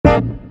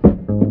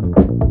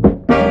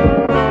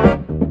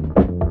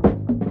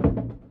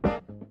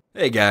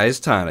Hey guys,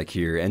 Tonic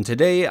here, and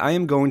today I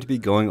am going to be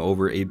going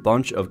over a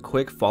bunch of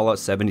quick Fallout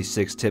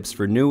 76 tips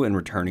for new and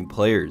returning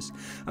players.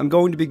 I'm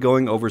going to be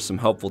going over some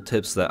helpful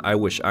tips that I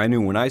wish I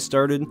knew when I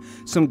started,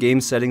 some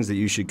game settings that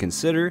you should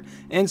consider,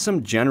 and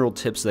some general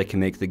tips that can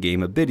make the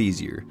game a bit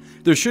easier.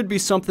 There should be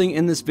something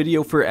in this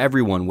video for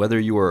everyone, whether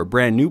you are a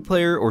brand new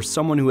player or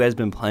someone who has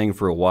been playing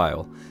for a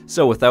while.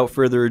 So without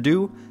further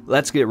ado,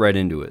 let's get right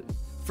into it.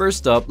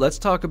 First up, let's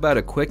talk about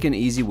a quick and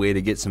easy way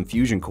to get some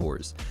fusion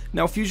cores.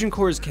 Now, fusion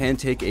cores can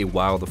take a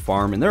while to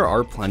farm, and there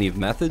are plenty of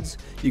methods.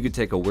 You could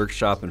take a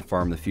workshop and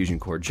farm the fusion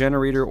core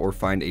generator, or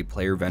find a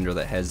player vendor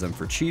that has them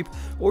for cheap,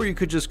 or you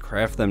could just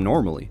craft them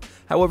normally.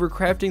 However,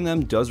 crafting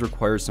them does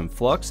require some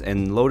flux,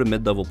 and low to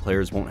mid-level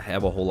players won't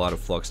have a whole lot of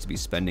flux to be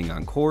spending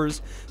on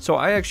cores, so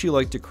I actually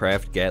like to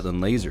craft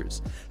Gatling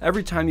lasers.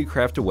 Every time you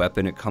craft a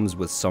weapon, it comes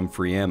with some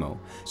free ammo,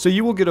 so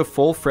you will get a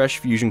full fresh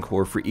fusion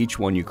core for each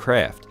one you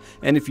craft.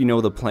 And if you know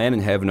the plan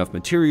and have enough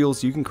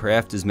materials, you can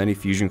craft as many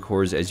fusion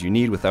cores as you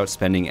need without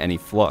spending any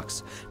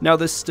flux. Now,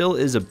 this still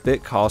is a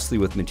bit costly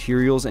with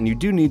materials, and you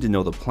do need to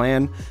know the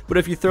plan, but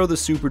if you throw the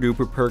super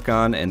duper perk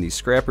on and the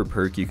scrapper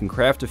perk, you can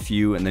craft a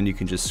few and then you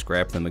can just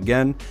scrap them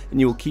again, and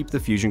you will keep the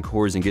fusion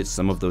cores and get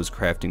some of those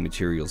crafting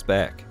materials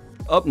back.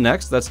 Up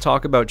next, let's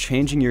talk about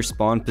changing your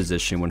spawn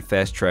position when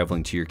fast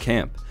traveling to your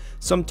camp.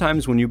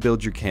 Sometimes when you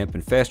build your camp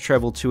and fast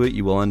travel to it,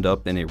 you will end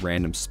up in a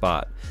random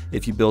spot.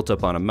 If you built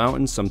up on a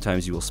mountain,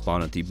 sometimes you will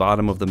spawn at the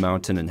bottom of the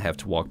mountain and have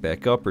to walk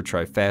back up or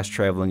try fast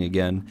traveling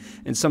again,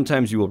 and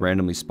sometimes you will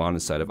randomly spawn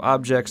inside of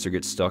objects or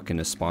get stuck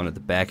in a spawn at the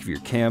back of your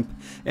camp.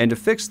 And to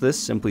fix this,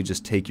 simply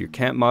just take your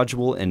camp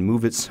module and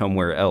move it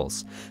somewhere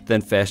else.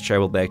 Then fast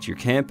travel back to your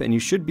camp and you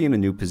should be in a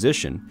new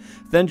position.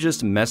 Then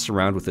just mess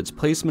around with its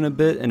placement a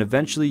bit and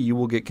eventually you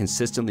will get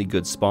consistently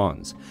good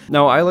spawns.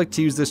 Now, I like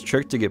to use this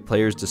trick to get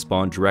players to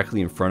spawn directly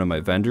in front of my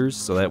vendors,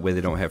 so that way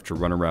they don't have to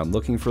run around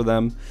looking for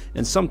them,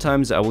 and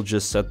sometimes I will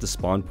just set the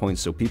spawn point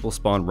so people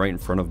spawn right in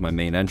front of my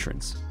main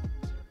entrance.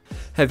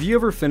 Have you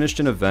ever finished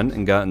an event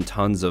and gotten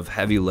tons of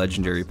heavy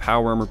legendary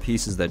power armor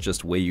pieces that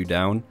just weigh you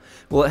down?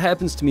 Well, it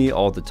happens to me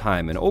all the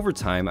time, and over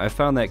time I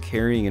found that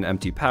carrying an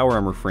empty power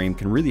armor frame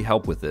can really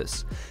help with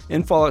this.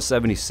 In Fallout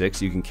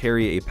 76 you can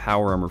carry a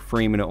power armor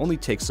frame and it only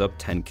takes up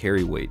 10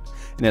 carry weight,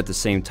 and at the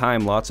same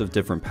time lots of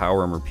different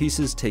power armor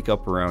pieces take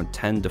up around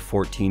 10 to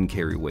 14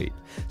 carry weight.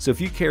 So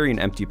if you carry an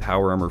empty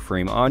power armor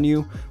frame on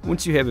you,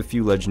 once you have a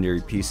few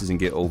legendary pieces and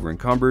get over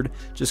encumbered,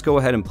 just go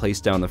ahead and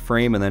place down the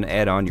frame and then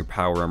add on your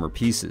power armor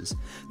pieces.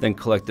 Then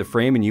collect the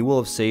frame and you will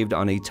have saved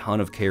on a ton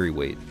of carry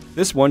weight.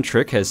 This one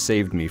trick has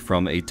saved me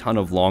from a ton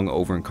of long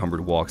over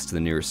encumbered walks to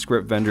the nearest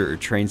script vendor or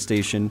train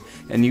station,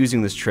 and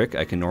using this trick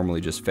I can normally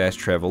just fast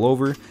travel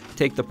over,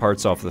 take the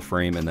parts off the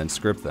frame and then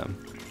script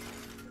them.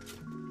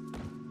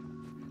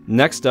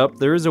 Next up,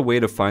 there is a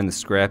way to find the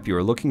scrap you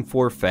are looking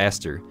for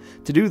faster.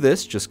 To do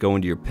this, just go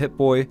into your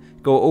Pip-Boy,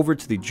 go over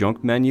to the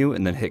junk menu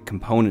and then hit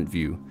component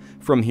view.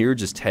 From here,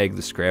 just tag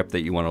the scrap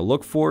that you want to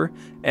look for,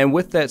 and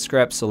with that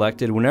scrap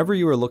selected, whenever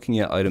you are looking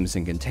at items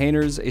in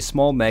containers, a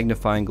small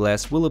magnifying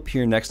glass will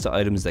appear next to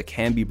items that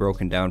can be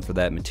broken down for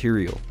that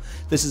material.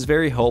 This is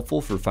very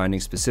helpful for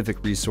finding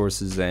specific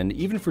resources and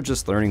even for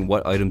just learning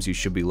what items you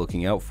should be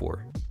looking out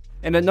for.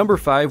 And at number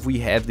 5 we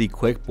have the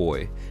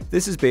Quickboy.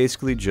 This is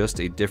basically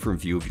just a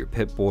different view of your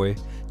Pip-Boy.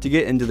 To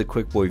get into the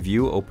Quickboy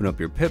view, open up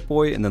your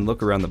Pip-Boy and then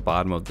look around the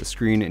bottom of the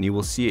screen and you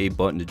will see a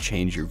button to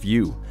change your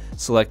view.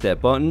 Select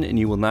that button and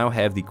you will now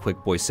have the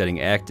Quickboy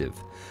setting active.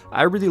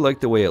 I really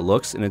like the way it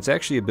looks, and it's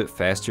actually a bit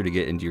faster to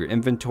get into your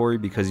inventory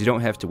because you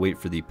don't have to wait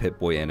for the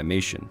Pip-Boy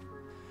animation.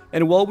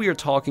 And while we are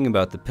talking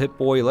about the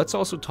Pip-Boy, let's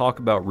also talk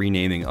about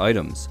renaming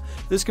items.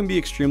 This can be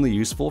extremely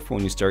useful for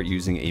when you start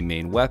using a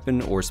main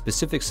weapon or a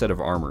specific set of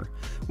armor.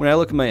 When I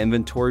look at my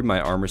inventory, my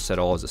armor set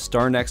all has a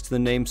star next to the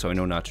name, so I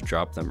know not to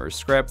drop them or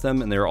scrap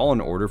them, and they're all in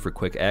order for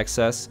quick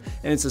access,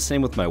 and it's the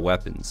same with my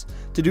weapons.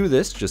 To do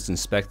this, just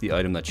inspect the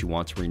item that you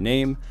want to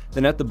rename,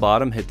 then at the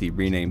bottom hit the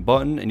rename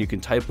button and you can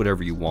type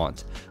whatever you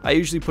want. I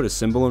usually put a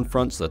symbol in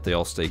front so that they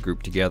all stay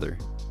grouped together.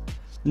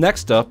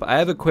 Next up, I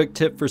have a quick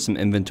tip for some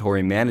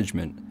inventory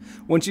management.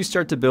 Once you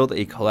start to build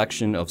a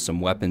collection of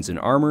some weapons and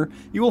armor,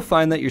 you will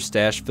find that your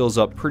stash fills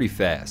up pretty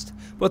fast,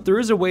 but there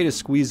is a way to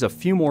squeeze a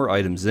few more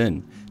items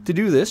in. To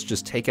do this,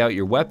 just take out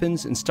your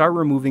weapons and start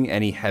removing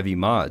any heavy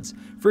mods.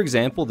 For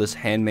example, this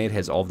handmade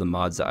has all of the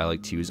mods that I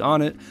like to use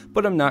on it,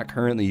 but I'm not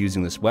currently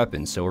using this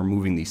weapon, so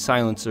removing the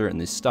silencer and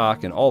the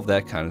stock and all of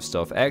that kind of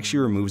stuff actually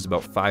removes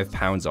about 5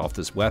 pounds off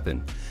this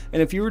weapon.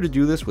 And if you were to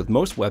do this with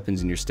most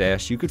weapons in your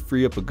stash, you could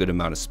free up a good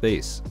amount of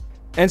space.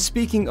 And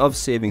speaking of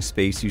saving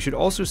space, you should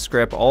also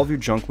scrap all of your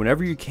junk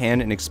whenever you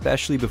can, and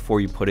especially before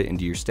you put it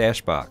into your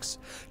stash box.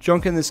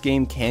 Junk in this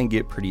game can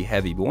get pretty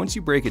heavy, but once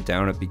you break it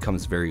down it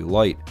becomes very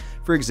light.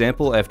 For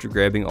example, after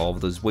grabbing all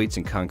of those weights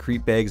in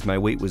concrete bags, my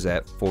weight was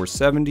at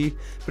 470,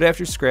 but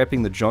after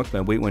scrapping the junk my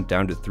weight went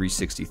down to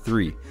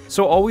 363.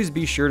 So always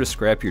be sure to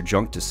scrap your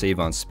junk to save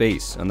on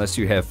space. Unless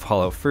you have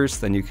Fallout First,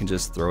 then you can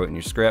just throw it in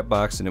your scrap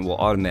box and it will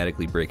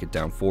automatically break it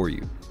down for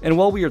you. And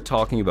while we are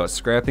talking about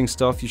scrapping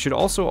stuff, you should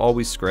also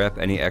always scrap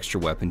any extra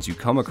weapons you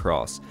come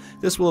across.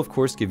 This will of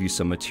course give you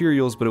some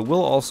materials, but it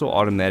will also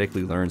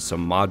automatically learn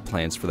some mod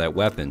plans for that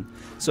weapon.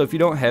 So if you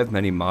don't have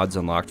many mods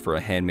unlocked for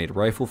a handmade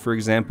rifle, for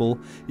example,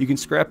 you can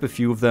scrap a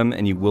few of them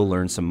and you will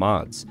learn some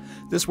mods.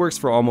 This works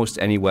for almost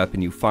any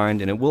weapon you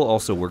find, and it will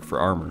also work for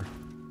armor.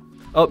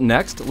 Up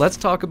next, let's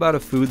talk about a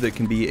food that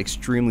can be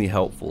extremely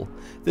helpful.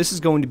 This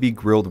is going to be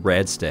grilled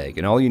Radstag,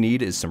 and all you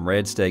need is some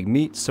Radstag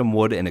meat, some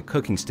wood, and a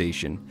cooking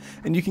station,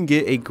 and you can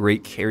get a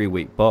great carry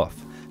weight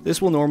buff. This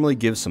will normally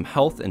give some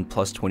health and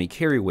plus 20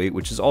 carry weight,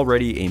 which is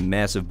already a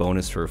massive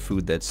bonus for a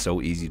food that's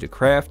so easy to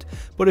craft,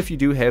 but if you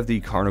do have the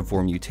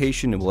carnivore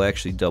mutation, it will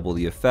actually double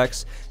the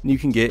effects, and you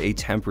can get a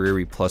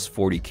temporary plus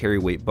 40 carry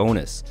weight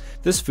bonus.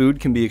 This food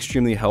can be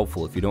extremely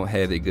helpful if you don't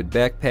have a good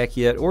backpack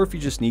yet, or if you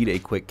just need a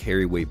quick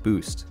carry weight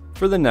boost.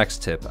 For the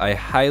next tip, I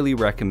highly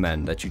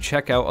recommend that you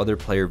check out other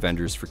player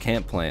vendors for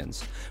camp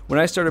plans. When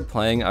I started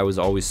playing, I was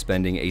always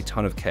spending a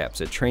ton of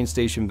caps at train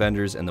station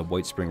vendors and the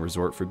White Spring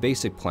Resort for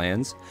basic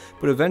plans,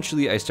 but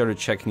eventually I started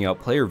checking out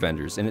player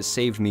vendors and it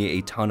saved me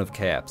a ton of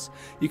caps.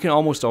 You can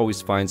almost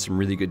always find some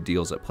really good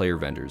deals at player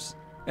vendors.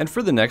 And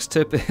for the next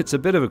tip, it's a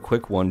bit of a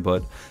quick one,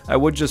 but I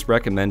would just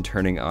recommend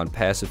turning on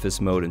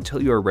Pacifist Mode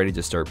until you are ready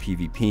to start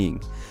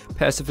PvPing.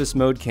 Pacifist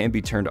Mode can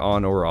be turned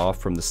on or off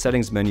from the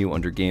settings menu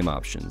under game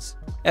options.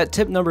 At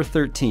tip number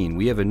 13,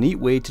 we have a neat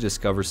way to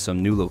discover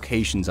some new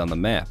locations on the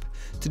map.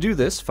 To do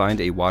this,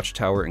 find a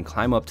watchtower and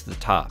climb up to the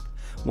top.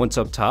 Once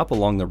up top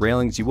along the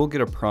railings, you will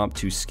get a prompt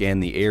to scan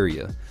the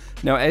area.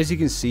 Now as you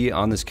can see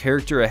on this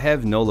character, I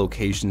have no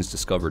locations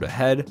discovered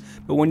ahead,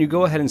 but when you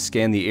go ahead and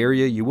scan the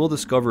area, you will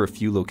discover a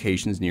few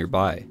locations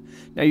nearby.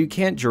 Now you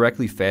can't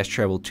directly fast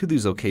travel to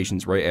these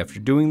locations right after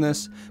doing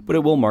this, but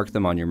it will mark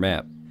them on your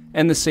map.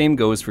 And the same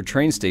goes for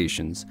train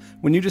stations.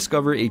 When you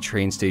discover a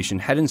train station,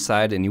 head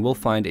inside and you will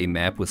find a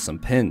map with some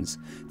pins.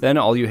 Then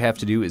all you have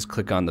to do is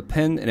click on the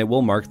pin and it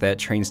will mark that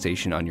train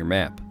station on your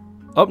map.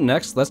 Up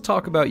next, let's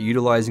talk about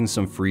utilizing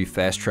some free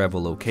fast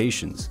travel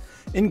locations.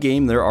 In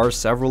game, there are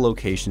several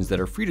locations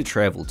that are free to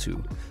travel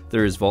to.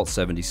 There is Vault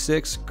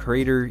 76,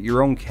 Crater,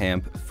 your own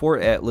camp,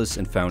 Fort Atlas,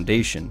 and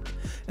Foundation.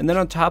 And then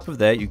on top of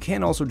that, you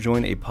can also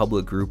join a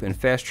public group and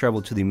fast travel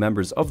to the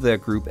members of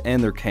that group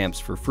and their camps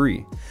for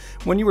free.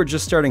 When you are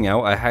just starting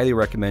out, I highly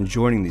recommend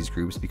joining these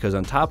groups because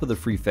on top of the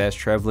free fast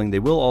traveling, they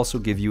will also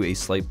give you a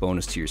slight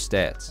bonus to your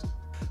stats.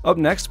 Up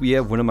next, we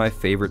have one of my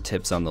favorite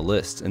tips on the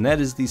list, and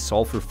that is the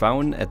Sulphur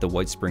Fountain at the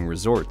White Spring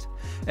Resort.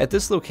 At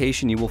this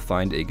location, you will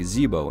find a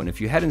gazebo, and if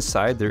you head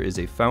inside, there is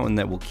a fountain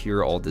that will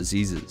cure all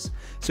diseases.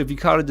 So if you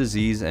caught a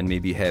disease and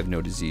maybe have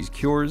no disease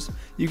cures,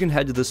 you can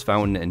head to this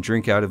fountain and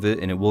drink out of it,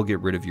 and it will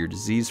get rid of your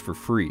disease for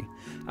free.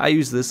 I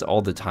use this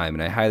all the time,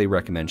 and I highly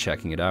recommend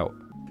checking it out.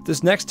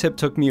 This next tip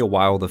took me a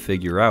while to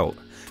figure out.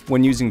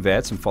 When using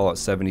VATS in Fallout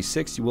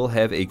 76, you will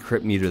have a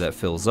crit meter that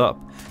fills up,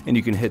 and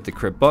you can hit the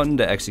crit button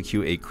to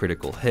execute a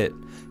critical hit.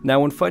 Now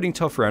when fighting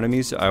tougher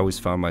enemies, I always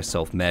found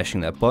myself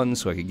mashing that button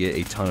so I could get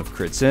a ton of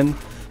crits in,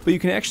 but you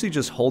can actually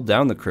just hold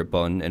down the crit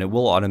button and it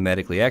will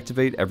automatically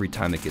activate every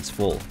time it gets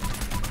full.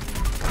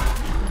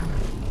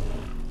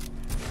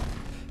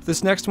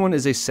 This next one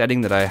is a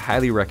setting that I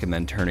highly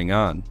recommend turning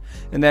on,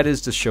 and that is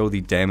to show the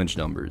damage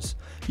numbers.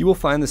 You will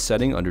find the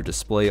setting under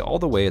display all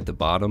the way at the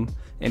bottom,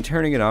 and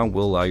turning it on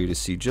will allow you to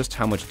see just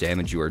how much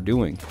damage you are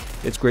doing.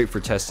 It's great for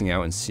testing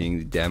out and seeing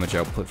the damage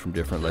output from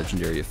different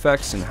legendary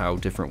effects and how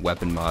different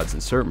weapon mods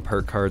and certain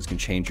perk cards can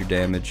change your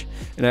damage,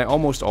 and I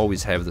almost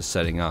always have the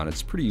setting on.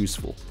 It's pretty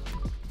useful.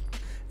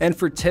 And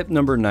for tip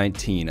number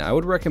 19, I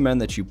would recommend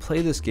that you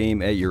play this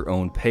game at your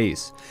own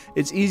pace.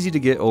 It's easy to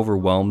get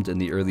overwhelmed in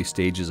the early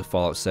stages of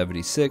Fallout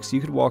 76. You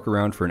could walk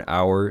around for an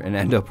hour and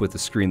end up with a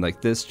screen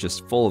like this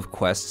just full of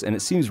quests, and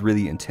it seems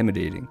really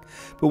intimidating.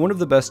 But one of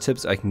the best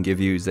tips I can give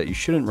you is that you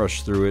shouldn't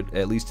rush through it,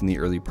 at least in the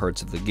early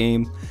parts of the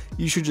game.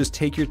 You should just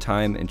take your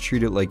time and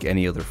treat it like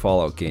any other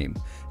Fallout game.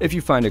 If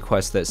you find a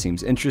quest that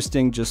seems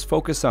interesting, just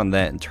focus on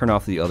that and turn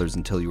off the others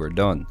until you are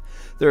done.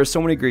 There are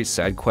so many great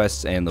side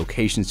quests and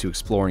locations to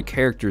explore and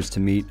characters to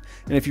meet,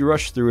 and if you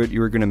rush through it,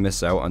 you are going to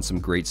miss out on some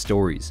great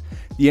stories.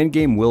 The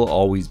endgame will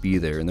always be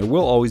there, and there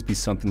will always be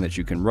something that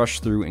you can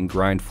rush through and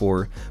grind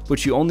for,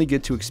 but you only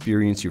get to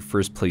experience your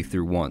first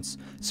playthrough once.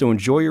 So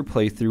enjoy your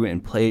playthrough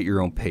and play at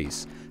your own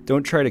pace.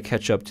 Don't try to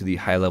catch up to the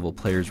high level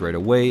players right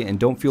away, and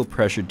don't feel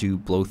pressured to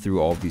blow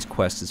through all of these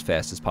quests as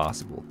fast as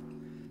possible.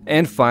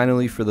 And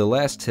finally, for the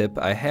last tip,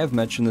 I have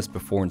mentioned this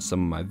before in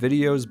some of my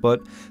videos,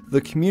 but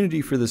the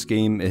community for this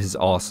game is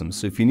awesome,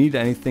 so if you need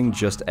anything,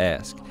 just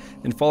ask.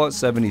 In Fallout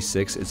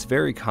 76, it's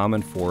very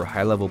common for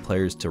high-level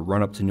players to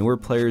run up to newer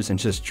players and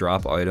just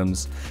drop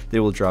items.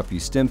 They will drop you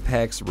stim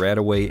packs,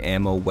 RadAway,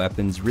 ammo,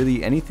 weapons,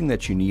 really anything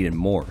that you need and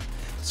more.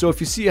 So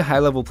if you see a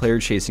high-level player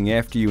chasing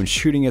after you and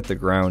shooting at the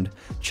ground,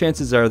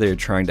 chances are they're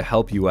trying to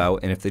help you out,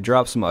 and if they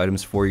drop some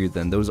items for you,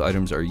 then those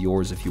items are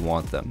yours if you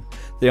want them.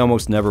 They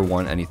almost never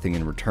want anything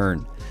in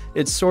return.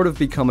 It's sort of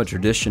become a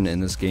tradition in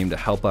this game to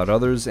help out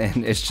others,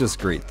 and it's just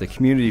great. The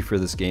community for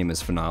this game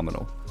is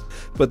phenomenal.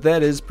 But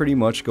that is pretty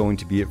much going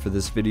to be it for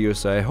this video,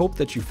 so I hope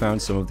that you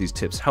found some of these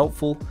tips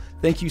helpful.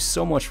 Thank you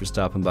so much for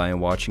stopping by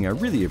and watching, I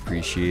really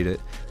appreciate it.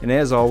 And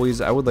as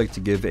always, I would like to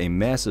give a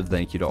massive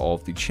thank you to all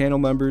of the channel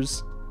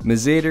members: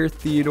 Mazader,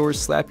 Theodore,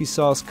 Slappy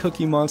Sauce,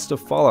 Cookie Monster,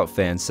 Fallout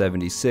Fan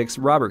 76,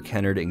 Robert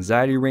Kennard,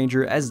 Anxiety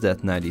Ranger,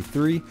 Esdeath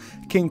 93,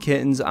 King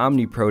Kittens,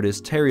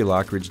 Omniprotus, Terry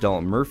Lockridge,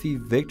 Dalton Murphy,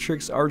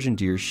 Victrix,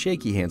 Argenteer,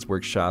 Shaky Hands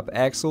Workshop,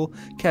 Axel,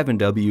 Kevin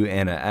W,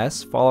 Anna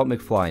S, Fallout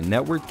McFly,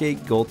 Network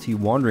Gate, Gulty,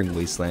 Wandering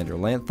Wastelander,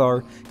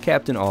 Lanthar,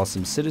 Captain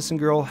Awesome, Citizen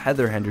Girl,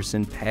 Heather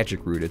Henderson,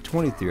 Patrick Ruda,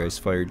 23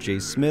 Icefire, Jay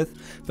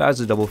Smith,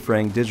 Bowser Double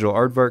Frang, Digital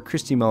Aardvark,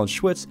 Christy Mellon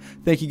Schwitz.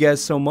 Thank you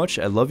guys so much.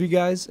 I love you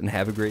guys and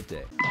have a great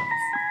day.